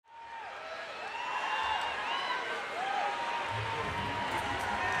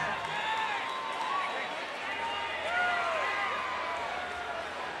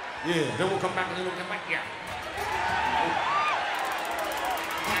Yeah, then we'll come back and then we'll come back. Yeah.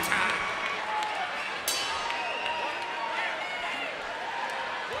 One time.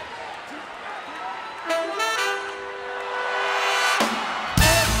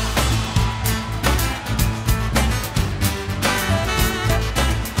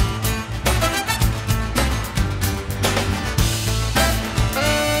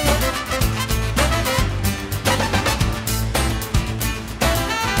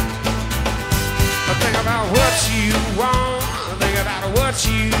 What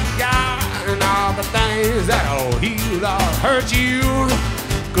you got and all the things that'll heal or hurt you.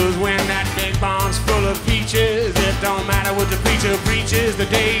 Cause when that big barn's full of peaches, it don't matter what the preacher preaches. The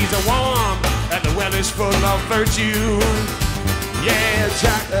days are warm and the well is full of virtue. Yeah,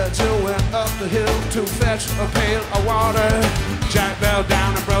 Jack Jill went up the hill to fetch a pail of water. Jack fell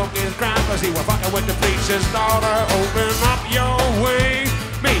down and broke his crown cause he was fucking with the preacher's daughter. Open up your way,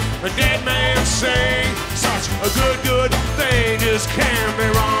 me, a dead man say, such a good thing just can't be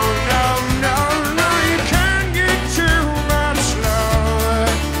wrong. No, you can't get too much love.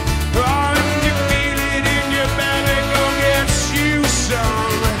 Oh, if you feel it in your belly, go get you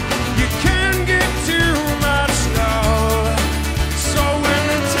some. You can't get too much love. So when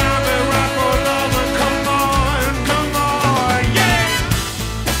the time is right for love, come on, yeah.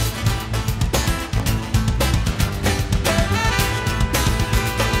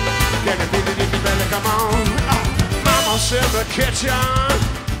 Can you feel it in your belly, come on. Mama's in the kitchen,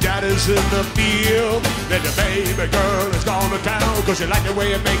 daddy's in the field. Then the baby girl is gone to town cause she like the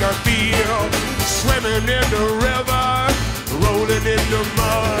way it make her feel. Swimming in the river, rolling in the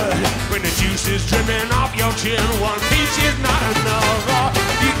mud. When the juice is dripping off your chin, one peach is not enough.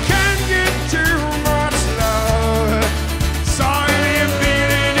 You can't get too much love. So if you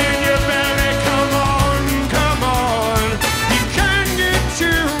feel it in your belly, come on. You can't get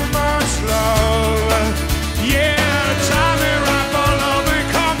too much love. Yeah.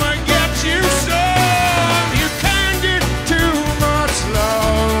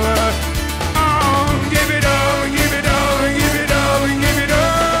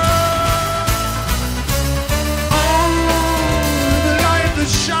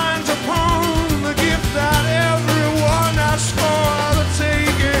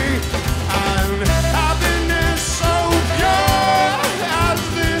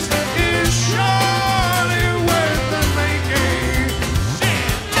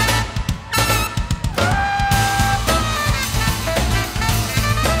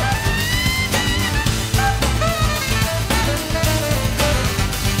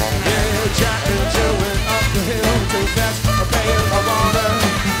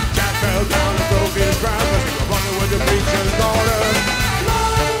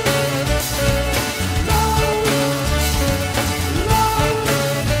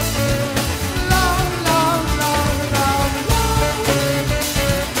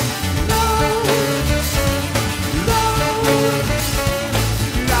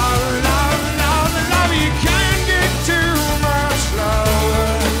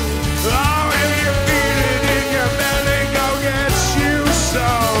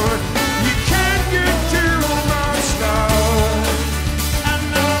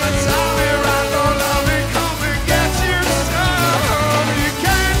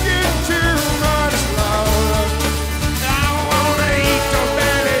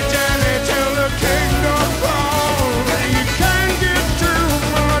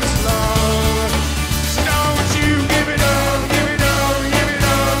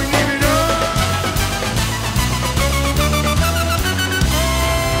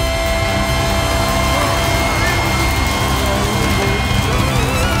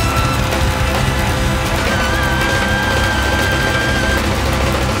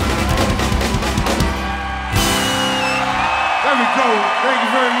 Thank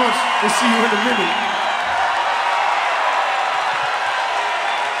you very much. We'll see you in a minute.